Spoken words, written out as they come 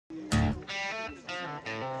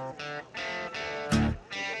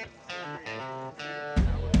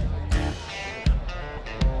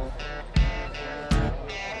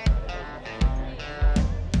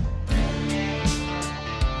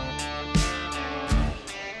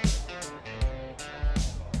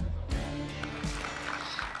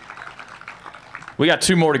We got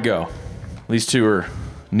 2 more to go. These 2 are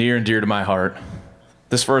near and dear to my heart.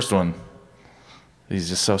 This first one, he's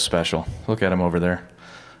just so special. Look at him over there.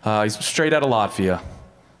 He's straight out of Latvia.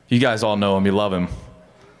 You guys all know him, you love him.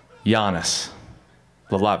 Janis,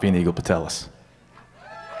 the Latvian Eagle Putelis.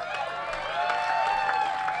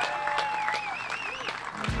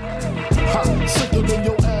 Sicker than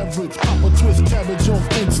your average, pop a twist cabbage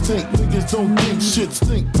off instinct. Niggas don't think shit,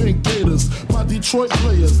 stink pink gators. My Detroit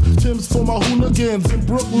players, Tim's for my hooligans in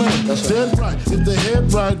Brooklyn. Dead right, if the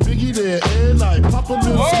head right, Biggie there, air night. Papa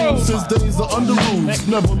been school since days of under rules.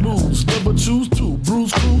 Never lose, never choose to.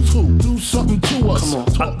 Bruise, cruise, who? Do something to us.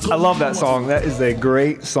 I love that song. That is a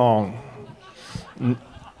great song.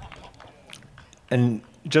 And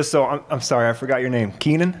just so, I'm sorry, I forgot your name.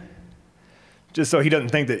 Keenan? Just so he doesn't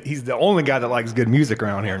think that he's the only guy that likes good music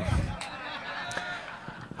around here.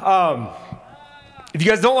 If you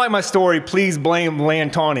guys don't like my story, please blame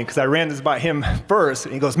Lantani, because I ran this by him first.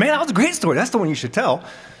 And he goes, man, that was a great story. That's the one you should tell.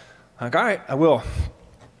 I'm like, all right, I will.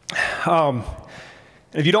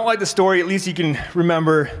 If you don't like the story, at least you can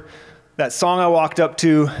remember that song I walked up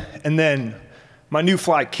to, and then my new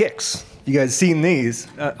fly kicks. You guys seen these?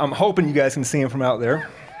 I'm hoping you guys can see them from out there.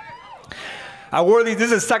 I wore these.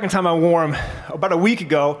 This is the second time I wore them. About a week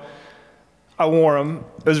ago, I wore them.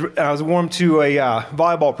 I was worn to a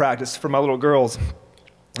volleyball practice for my little girls.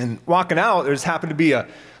 And walking out, there just happened to be a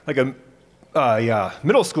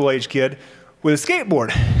middle school age kid with a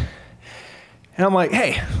skateboard. And I'm like,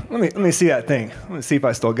 hey, let me see that thing. Let me see if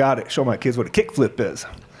I still got it. Show my kids what a kickflip is.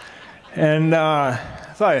 And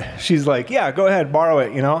so she's like, yeah, go ahead, borrow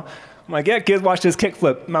it, you know. I'm like, yeah, kids, watch this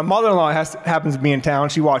kickflip. My mother-in-law happens to be in town.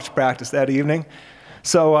 She watched practice that evening.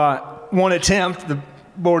 So one attempt, the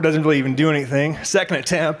board doesn't really even do anything. Second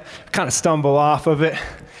attempt, kind of stumble off of it.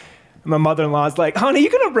 My mother-in-law's like, honey,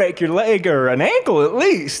 you're going to break your leg or an ankle at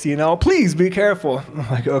least, you know. Please be careful. I'm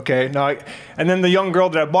like, okay. No. And then the young girl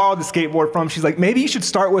that I borrowed the skateboard from, she's like, maybe you should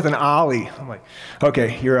start with an ollie. I'm like,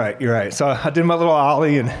 okay, you're right. So I did my little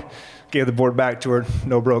ollie and gave the board back to her.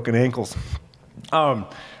 No broken ankles.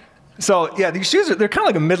 So yeah, these shoes, they're kind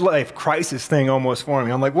of like a midlife crisis thing almost for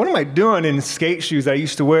me. I'm like, what am I doing in skate shoes that I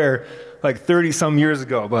used to wear like 30 some years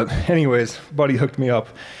ago? But anyways, buddy hooked me up.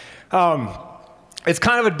 It's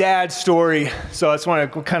kind of a dad story, so I just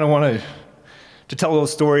kind of want to tell a little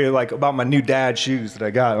story like about my new dad shoes that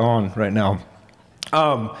I got on right now.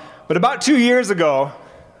 But about 2 years ago,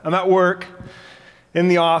 I'm at work in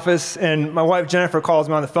the office, and my wife Jennifer calls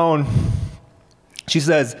me on the phone. She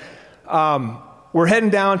says, we're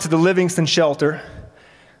heading down to the Livingston shelter.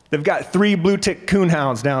 They've got 3 blue tick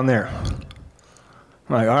coonhounds down there. I'm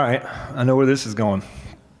like, all right, I know where this is going.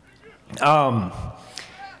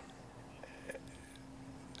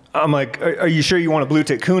 I'm like, are you sure you want a blue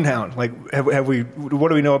tick coonhound? Like, what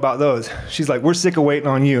do we know about those? She's like, we're sick of waiting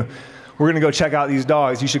on you. We're gonna go check out these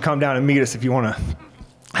dogs. You should come down and meet us if you wanna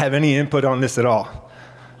have any input on this at all.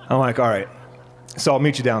 I'm like, all right, so I'll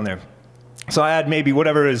meet you down there. So I had maybe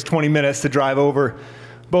whatever it is, 20 minutes to drive over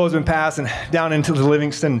Bozeman Pass and down into the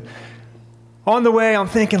Livingston. On the way, I'm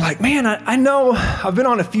thinking like, man, I know I've been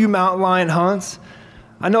on a few mountain lion hunts.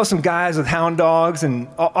 I know some guys with hound dogs, and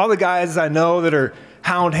all the guys I know that are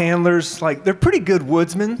hound handlers, like they're pretty good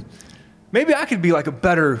woodsmen. Maybe I could be like a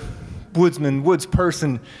better woodsman, woods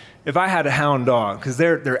person if I had a hound dog, because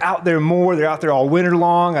they're out there more, they're out there all winter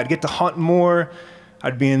long. I'd get to hunt more.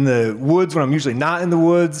 I'd be in the woods when I'm usually not in the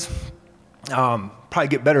woods. Probably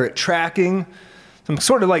get better at tracking. So I'm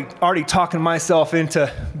sort of like already talking myself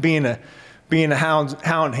into being a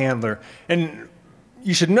hound handler. And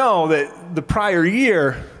you should know that the prior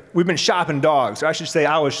year, we've been shopping dogs, or I should say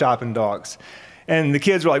I was shopping dogs. And the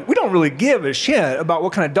kids were like, we don't really give a shit about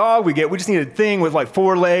what kind of dog we get. We just need a thing with like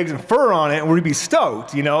 4 legs and fur on it, and we'd be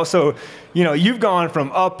stoked, you know? So, you know, you've gone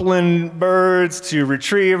from upland birds to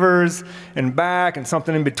retrievers and back and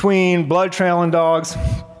something in between, blood trailing dogs.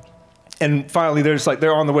 And finally,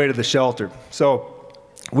 they're on the way to the shelter. So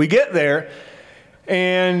we get there,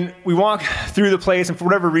 and we walk through the place, and for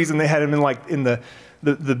whatever reason, they had them in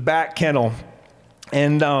the back kennel.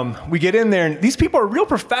 And we get in there, and these people are real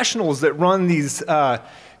professionals that run these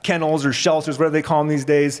kennels or shelters, whatever they call them these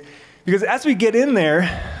days. Because as we get in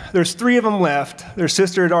there, there's 3 of them left. Their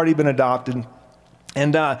sister had already been adopted.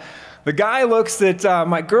 And the guy looks at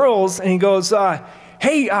my girls, and he goes,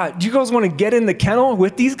 hey, do you guys want to get in the kennel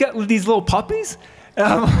with these little puppies? And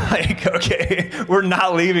I'm like, okay, we're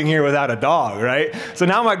not leaving here without a dog, right? So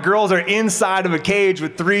now my girls are inside of a cage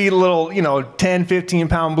with 3 little, 10,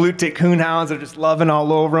 15-pound blue tick coonhounds. They're just loving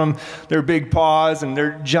all over them. Their big paws and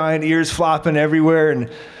their giant ears flopping everywhere. And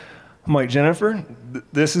I'm like, Jennifer,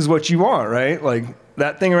 this is what you want, right? Like,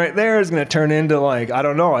 that thing right there is going to turn into like, I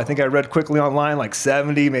don't know, I think I read quickly online, like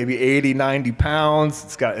 70, maybe 80, 90 pounds.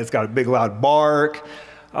 It's got a big loud bark.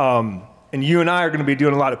 And you and I are going to be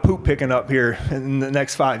doing a lot of poop picking up here in the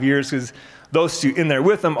next 5 years, because those two in there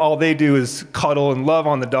with them, all they do is cuddle and love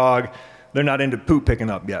on the dog. They're not into poop picking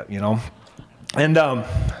up yet, you know? And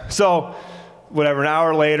so whatever, an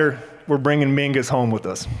hour later, we're bringing Mingus home with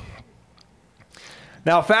us.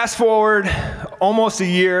 Now, fast forward almost a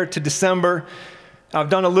year to December. I've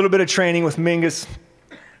done a little bit of training with Mingus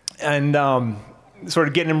and sort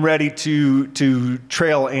of getting him ready to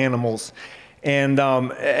trail animals. And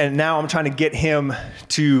now I'm trying to get him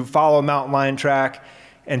to follow a mountain lion track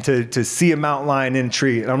and to see a mountain lion in a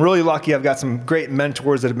tree. And I'm really lucky. I've got some great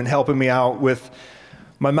mentors that have been helping me out with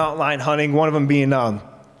my mountain lion hunting. One of them being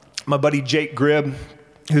my buddy Jake Gribb,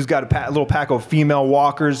 who's got a little pack of female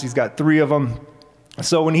walkers. He's got 3 of them.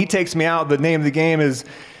 So when he takes me out, the name of the game is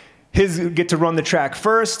his get to run the track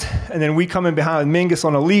first, and then we come in behind Mingus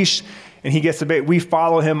on a leash, and he gets to we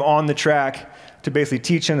follow him on the track to basically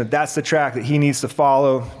teach him that that's the track that he needs to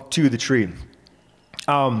follow to the tree.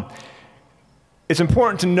 It's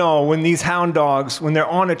important to know when these hound dogs, when they're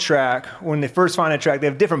on a track, when they first find a track, they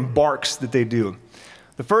have different barks that they do.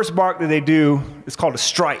 The first bark that they do is called a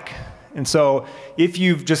strike. And so if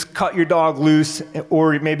you've just cut your dog loose,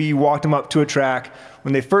 or maybe you walked him up to a track,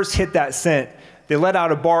 when they first hit that scent, they let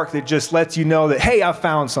out a bark that just lets you know that, hey, I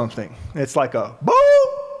found something. It's like a boo,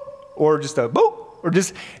 or just a boo, or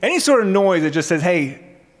just any sort of noise that just says, hey,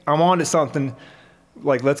 I'm on to something,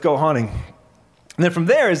 like let's go hunting. And then from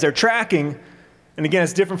there, as they're tracking, and again,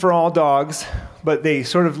 it's different for all dogs, but they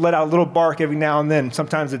sort of let out a little bark every now and then.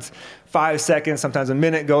 Sometimes it's 5 seconds, sometimes a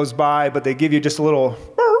minute goes by, but they give you just a little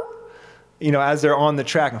you know, as they're on the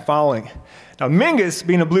track and following. Now, Mingus,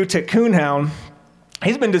 being a blue tick coonhound,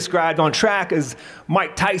 he's been described on track as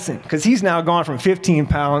Mike Tyson, because he's now gone from 15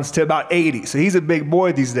 pounds to about 80. So he's a big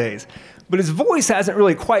boy these days. But his voice hasn't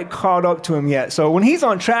really quite caught up to him yet. So when he's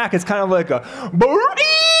on track, it's kind of like a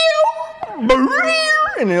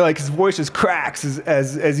and like his voice just cracks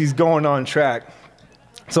as he's going on track.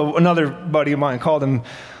 So another buddy of mine called him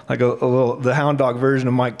like the hound dog version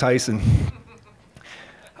of Mike Tyson.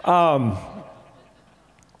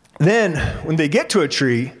 Then, when they get to a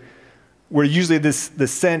tree, where usually the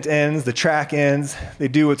scent ends, the track ends, they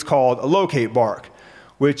do what's called a locate bark,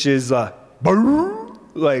 which is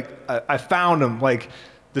like I found him. Like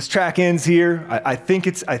this track ends here. I think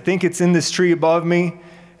it's in this tree above me.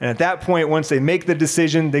 And at that point, once they make the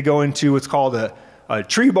decision, they go into what's called a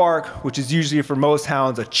tree bark, which is usually for most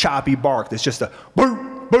hounds a choppy bark. That's just a burr,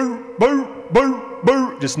 burr, burr, burr.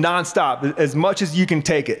 Just nonstop, as much as you can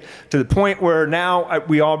take it, to the point where now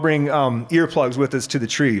we all bring earplugs with us to the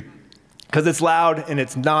tree, because it's loud and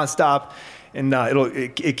it's nonstop, and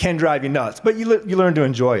it can drive you nuts, but you learn to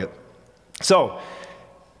enjoy it. So,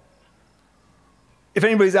 if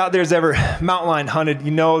anybody's out there has ever mountain lion hunted,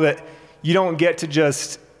 you know that you don't get to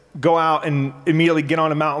just go out and immediately get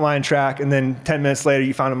on a mountain lion track, and then 10 minutes later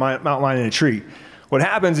you find a mountain lion in a tree. What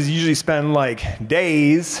happens is you usually spend like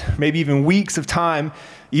days, maybe even weeks of time,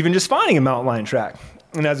 even just finding a mountain lion track.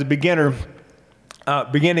 And as a beginning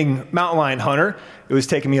mountain lion hunter, it was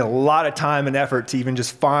taking me a lot of time and effort to even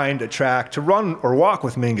just find a track to run or walk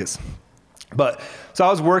with Mingus. So I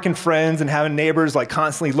was working friends and having neighbors like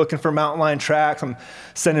constantly looking for mountain lion tracks. I'm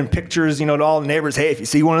sending pictures, you know, to all the neighbors. Hey, if you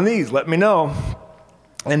see one of these, let me know.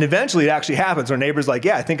 And eventually it actually happens. Our neighbor's like,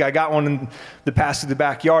 yeah, I think I got one that passed through the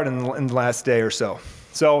backyard in the last day or so.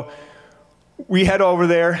 So we head over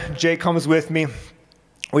there. Jay comes with me.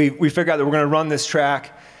 We figure out that we're going to run this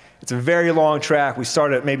track. It's a very long track. We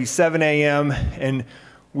start at maybe 7 a.m. and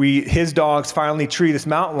his dogs finally tree this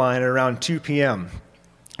mountain lion at around 2 p.m.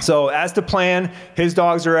 So as to plan, his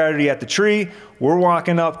dogs are already at the tree. We're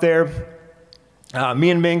walking up there. Me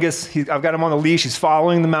and Mingus, I've got him on the leash. He's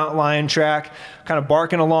following the mountain lion track, kind of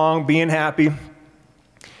barking along, being happy.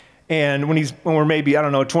 And when we're maybe,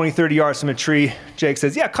 20, 30 yards from a tree, Jake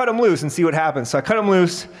says, yeah, cut him loose and see what happens. So I cut him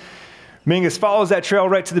loose. Mingus follows that trail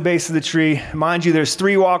right to the base of the tree. Mind you, there's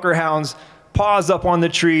 3 walker hounds, paws up on the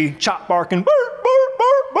tree, chop barking, burr, burr,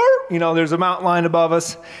 burr, burr. You know, there's a mountain lion above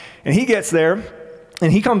us. And he gets there,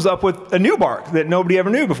 and he comes up with a new bark that nobody ever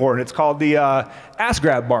knew before, and it's called the ass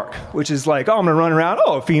grab bark, which is like, oh, I'm going to run around,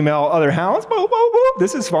 female other hounds, boo, boo, boo.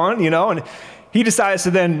 This is fun, you know. And he decides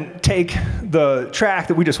to then take the track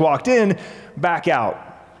that we just walked in back out.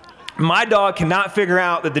 My dog cannot figure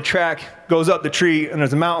out that the track goes up the tree and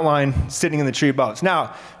there's a mountain lion sitting in the tree above us.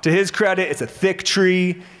 Now, to his credit, it's a thick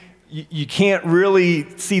tree. You can't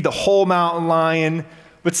really see the whole mountain lion,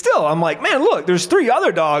 But still, I'm like, man, look, there's 3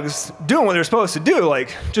 other dogs doing what they're supposed to do.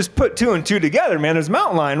 Like, just put 2 and 2 together, man. There's a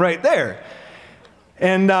mountain lion right there.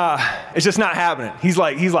 And it's just not happening. He's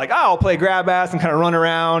like, oh, I'll play grab ass and kind of run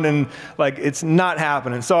around, and like, it's not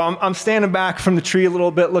happening. So I'm standing back from the tree a little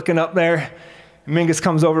bit, looking up there. And Mingus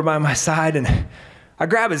comes over by my side, and I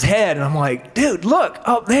grab his head, and I'm like, dude, look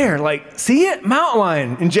up there. Like, see it? Mountain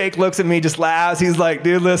lion. And Jake looks at me, just laughs. He's like,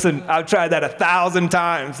 dude, listen, I've tried that 1,000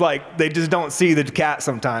 times. Like, they just don't see the cat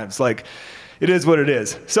sometimes. Like, it is what it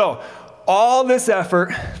is. So all this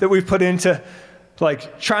effort that we've put into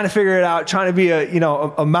like trying to figure it out, trying to be a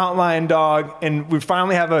mountain lion dog, and we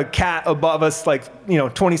finally have a cat above us, like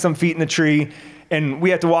 20 some feet in the tree, and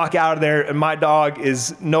we have to walk out of there, and my dog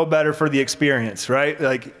is no better for the experience, right?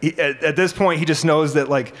 Like at this point, he just knows that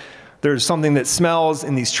like there's something that smells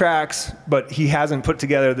in these tracks, but he hasn't put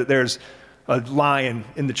together that there's a lion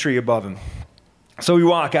in the tree above him. So we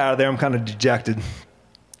walk out of there. I'm kind of dejected.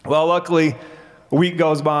 Well, luckily, a week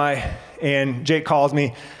goes by, and Jake calls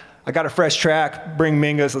me. I got a fresh track, bring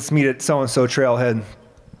Mingus, let's meet at so-and-so trailhead.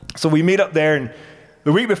 So we meet up there, and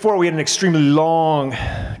the week before we had an extremely long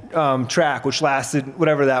track, which lasted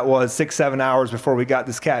whatever that was, 6-7 hours before we got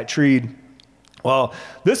this cat treed. Well,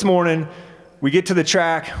 this morning, we get to the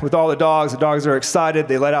track with all the dogs are excited,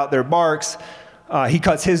 they let out their barks. He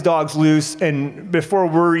cuts his dogs loose, and before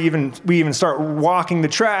we even start walking the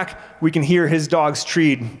track, we can hear his dogs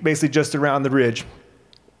treed, basically just around the ridge.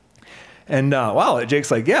 And wow,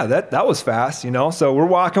 Jake's like, yeah, that was fast, So we're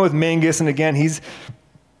walking with Mingus, and again, he's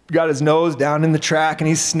got his nose down in the track, and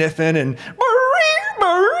he's sniffing, and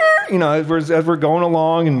as we're going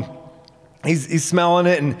along, and he's smelling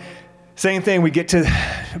it, and same thing, we get to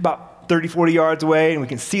about 30, 40 yards away, and we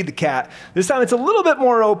can see the cat. This time it's a little bit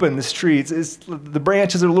more open, this tree. The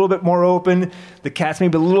branches are a little bit more open, the cat's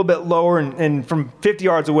maybe a little bit lower, and from 50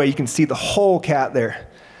 yards away, you can see the whole cat there.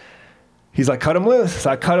 He's like, cut him loose. So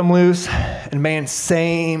I cut him loose, and man,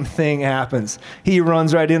 same thing happens. He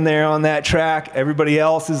runs right in there on that track. Everybody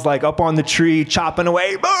else is like up on the tree, chopping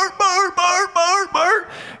away, bark, bark, bark, bark, bark.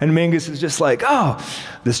 And Mingus is just like, oh,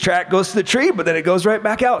 this track goes to the tree, but then it goes right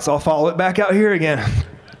back out, so I'll follow it back out here again.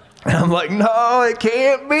 And I'm like, no, it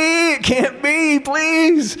can't be,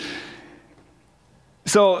 please.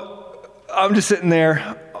 So I'm just sitting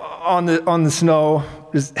there on the snow,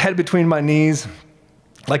 just head between my knees.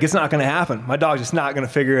 Like, it's not going to happen. My dog's just not going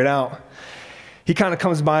to figure it out. He kind of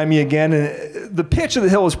comes by me again, and the pitch of the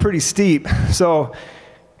hill is pretty steep. So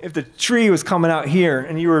if the tree was coming out here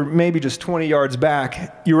and you were maybe just 20 yards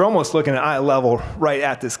back, you were almost looking at eye level right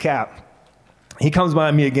at this cat. He comes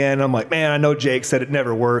by me again, and I'm like, man, I know Jake said it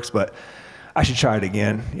never works, but I should try it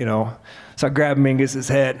again, So I grab Mingus's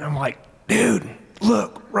head, and I'm like, dude,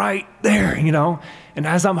 look right there, And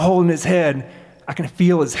as I'm holding his head, I can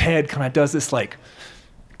feel his head kind of does this like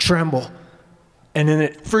tremble, and then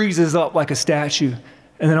it freezes up like a statue,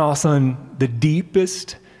 and then all of a sudden the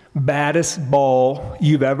deepest, baddest bawl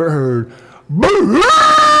you've ever heard,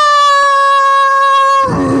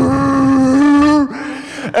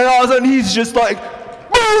 and all of a sudden he's just like,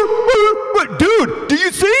 dude, do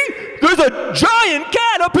you see? There's a giant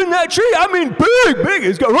cat up in that tree. I mean, big.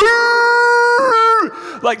 It's got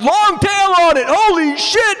like long tail on it. Holy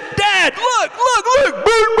shit, Dad! Look!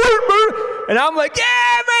 And I'm like,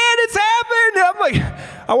 yeah, man, it's happened. I'm like,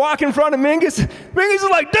 I walk in front of Mingus. Mingus is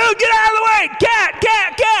like, dude, get out of the way! Cat!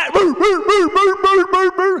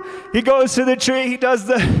 He goes to the tree. He does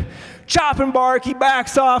the chop and bark. He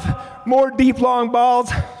backs off. More deep, long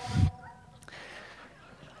balls.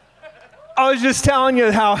 I was just telling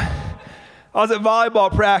you how I was at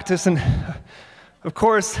volleyball practice, and of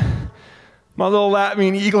course, my little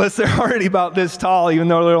Latvian eaglets, they're already about this tall, even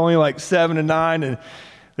though they're only like 7 and 9, and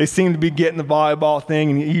they seem to be getting the volleyball thing.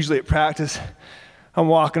 And usually at practice, I'm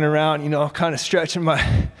walking around, kind of stretching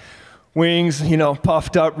my wings,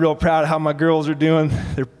 puffed up, real proud of how my girls are doing.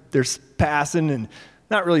 They're passing and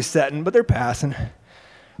not really setting, but they're passing.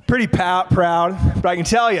 Pretty proud, but I can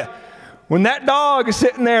tell you, when that dog is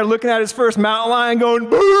sitting there looking at his first mountain lion going,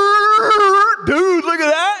 dude, look at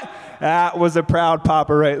that. That was a proud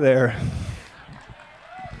papa right there.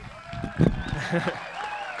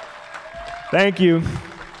 Thank you.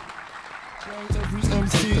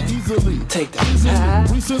 Take that.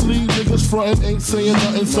 Recently, niggas frontin' ain't saying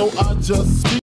nothing, so I just speak.